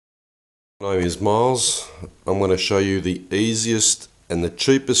My name is Miles. I'm going to show you the easiest and the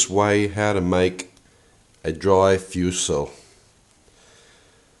cheapest way how to make a dry fuse cell.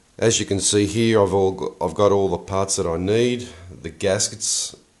 As you can see here, I've got all the parts that I need. The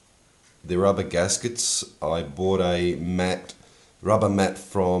gaskets, the rubber gaskets. I bought a rubber mat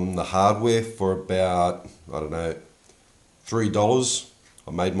from the hardware for about, I don't know, $3.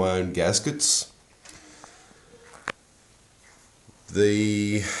 I made my own gaskets.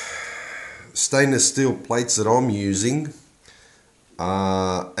 The stainless steel plates that I'm using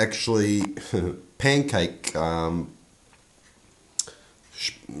are actually pancake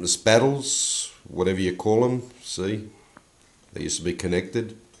spattles, whatever you call them. See, they used to be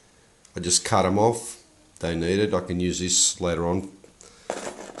connected. I just cut them off. Don't need it. I can use this later on,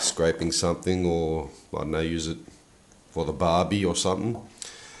 scraping something, or I don't know, use it for the Barbie or something.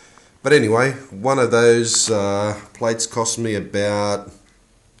 But anyway, one of those plates cost me about,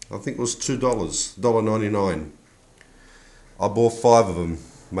 I think it was $2, $1.99. I bought 5 of them.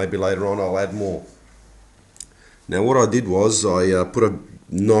 Maybe later on I'll add more. Now what I did was I put a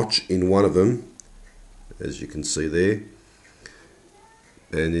notch in one of them, as you can see there,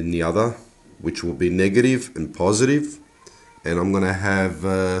 and in the other, which will be negative and positive, and I'm going to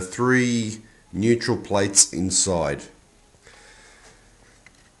have 3 neutral plates inside.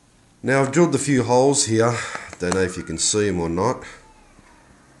 Now I've drilled a few holes here. Don't know if you can see them or not.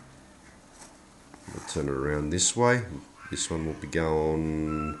 I'll turn it around this way. This one will be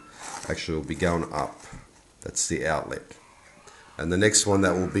going, actually will be going up. That's the outlet. And the next one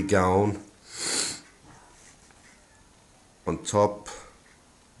that will be going on top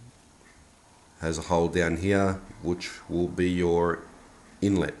has a hole down here, which will be your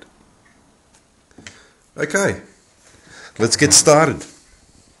inlet. Okay, let's get started.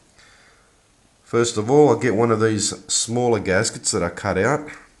 First of all, I'll get one of these smaller gaskets that I cut out.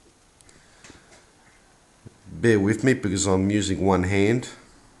 Bear with me because I'm using one hand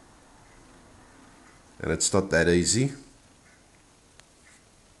and it's not that easy.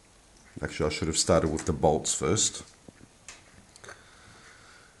 Actually, I should have started with the bolts first.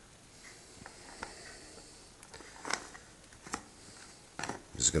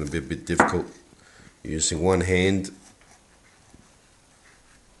 This is going to be a bit difficult using one hand.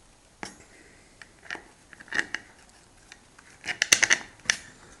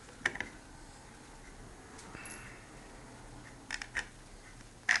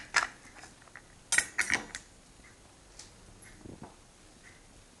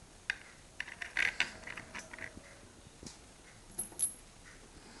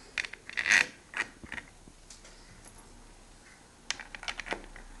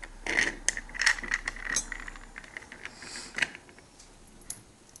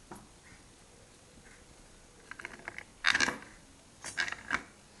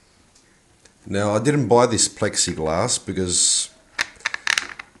 Now I didn't buy this plexiglass because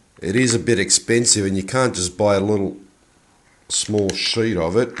it is a bit expensive and you can't just buy a little small sheet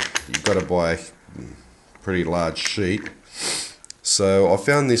of it. You've got to buy a pretty large sheet. So I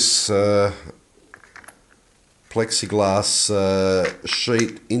found this plexiglass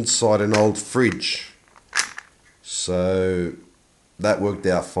sheet inside an old fridge. So that worked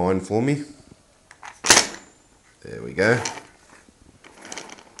out fine for me. There we go.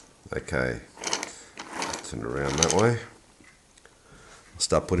 Okay. Turn it around that way. I'll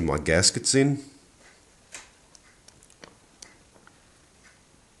start putting my gaskets in.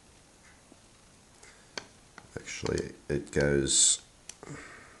 Actually, it goes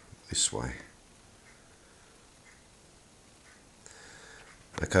this way.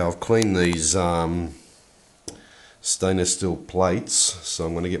 Okay, I've cleaned these stainless steel plates, so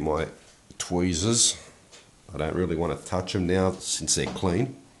I'm going to get my tweezers. I don't really want to touch them now since they're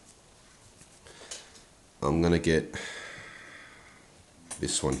clean. I'm going to get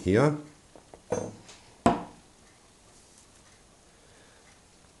this one here.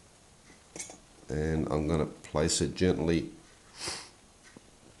 And I'm going to place it gently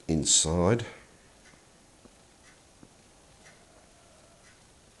inside.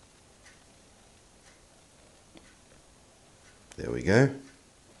 There we go.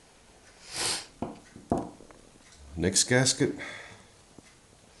 Next gasket.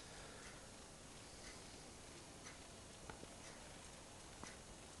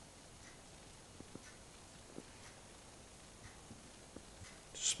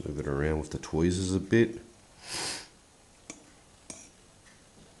 Just move it around with the tweezers a bit.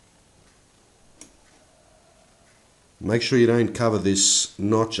 Make sure you don't cover this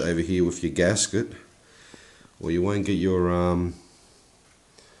notch over here with your gasket, or you won't get your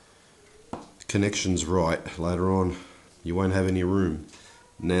connections right later on. You won't have any room.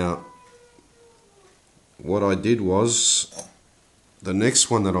 Now what I did was, the next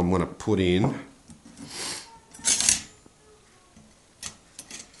one that I'm going to put in,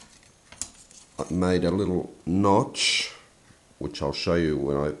 I made a little notch, which I'll show you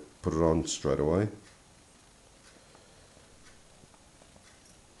when I put it on straight away.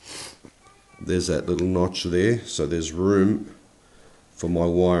 There's that little notch there, so there's room for my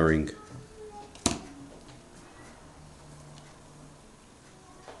wiring.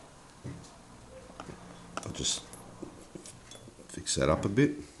 I'll just fix that up a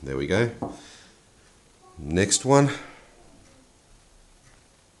bit. There we go. Next one.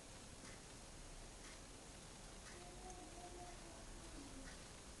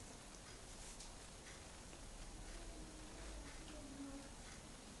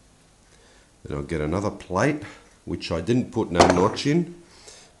 Then I'll get another plate, which I didn't put no notch in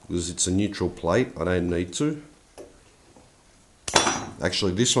because it's a neutral plate. I don't need to.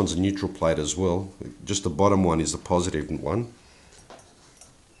 Actually, this one's a neutral plate as well. Just the bottom one is the positive one.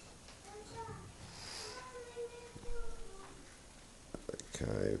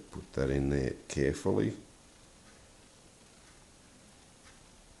 Okay, put that in there carefully.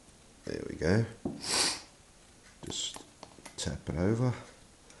 There we go. Just tap it over.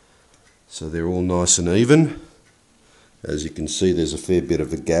 So they're all nice and even. As you can see, there's a fair bit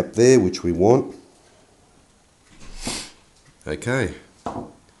of a gap there, which we want. Okay.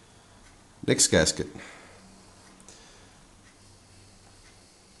 Next gasket.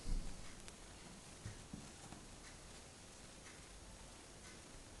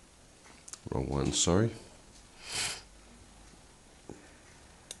 Wrong one, sorry.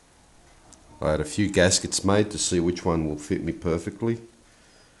 I had a few gaskets made to see which one will fit me perfectly.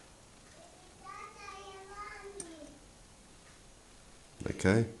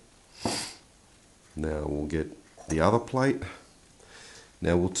 Okay, now we'll get the other plate.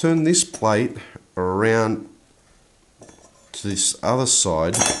 Now we'll turn this plate around to this other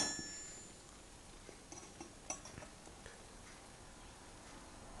side.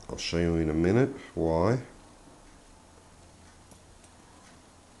 I'll show you in a minute why.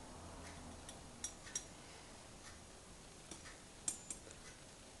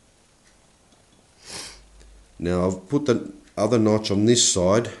 Now I've put the other notch on this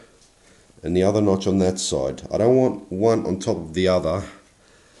side and the other notch on that side. I don't want one on top of the other,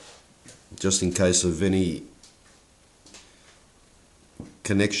 just in case of any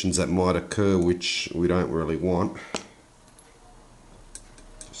connections that might occur which we don't really want.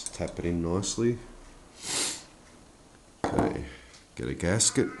 Just tap it in nicely. Okay, get a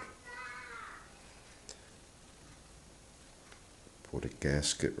gasket. Put a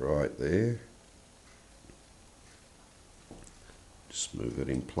gasket right there. Just move it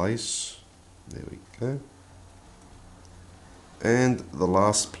in place. There we go. And the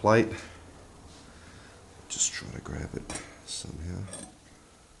last plate, just try to grab it somehow.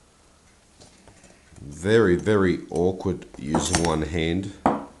 Very, very awkward using one hand.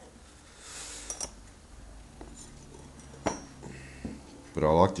 But I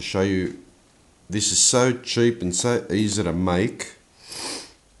like to show you, this is so cheap and so easy to make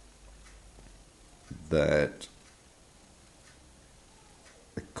that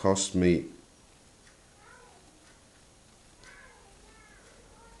it cost me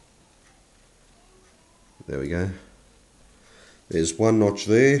there we go. There's one notch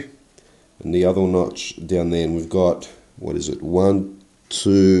there and the other notch down there, and we've got, what is it,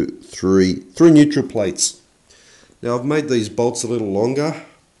 three neutral plates. Now I've made these bolts a little longer.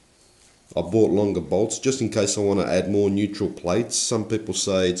 I bought longer bolts just in case I want to add more neutral plates. Some people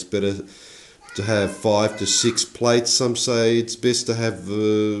say it's better to have 5 to 6 plates. Some say it's best to have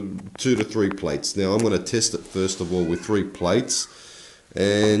 2 to 3 plates. Now I'm going to test it first of all with 3 plates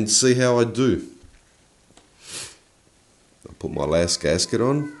and see how I do. I'll put my last gasket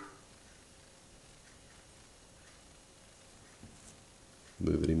on.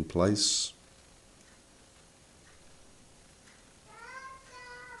 Move it in place.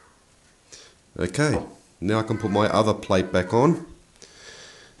 Okay, now I can put my other plate back on.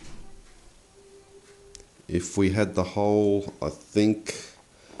 If we had the hole, I think,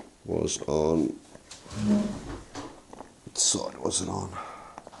 was on, what side was it on?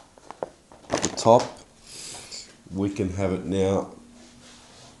 At the top. We can have it now,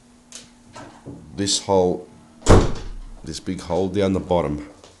 this hole, this big hole down the bottom.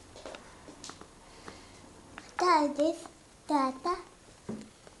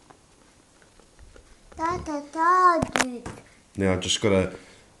 Now I've just got to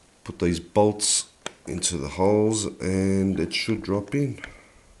put these bolts into the holes and it should drop in.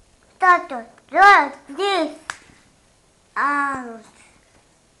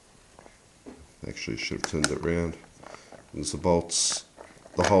 Actually, should have turned it round because the bolts,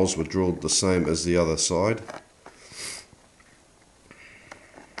 the holes were drilled the same as the other side.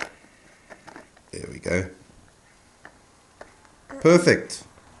 There we go. Perfect.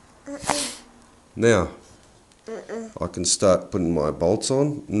 Now I can start putting my bolts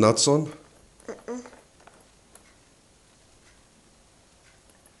on, nuts on.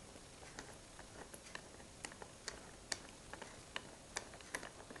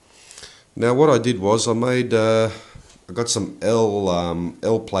 Now what I did was I made, I got some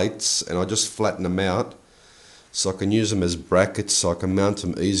L plates and I just flattened them out so I can use them as brackets so I can mount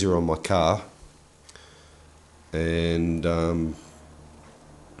them easier on my car. And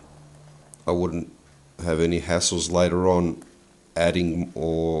I wouldn't have any hassles later on adding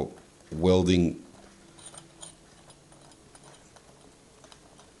or welding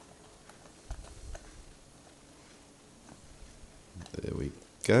there we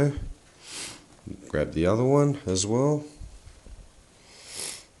go. Grab the other one as well.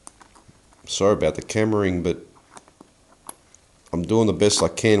 Sorry about the cameraing, but I'm doing the best I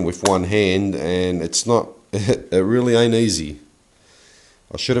can with one hand and it's not, it really ain't easy.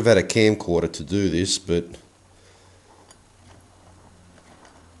 I should have had a camcorder to do this, but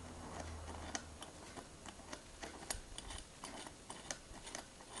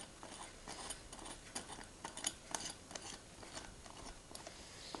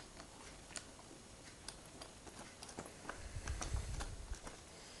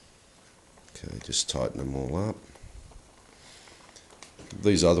okay, just tighten them all up.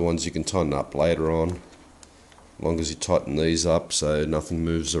 These other ones you can tighten up later on, as long as you tighten these up so nothing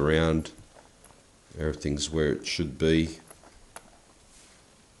moves around, everything's where it should be.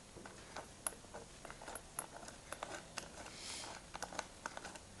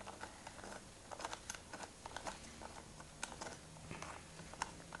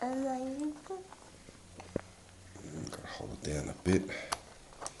 Gotta hold it down a bit.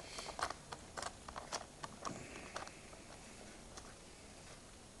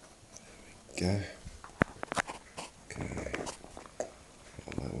 Go. Okay.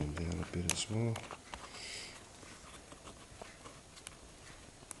 Hold that one down a bit as well.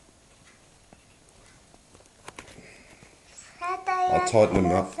 I'll tighten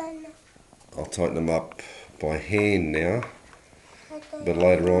them up. I'll tighten them up by hand now, but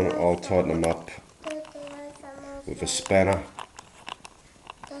later on I'll tighten them up with a spanner.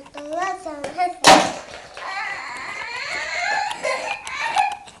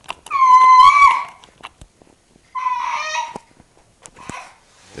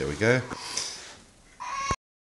 There we go.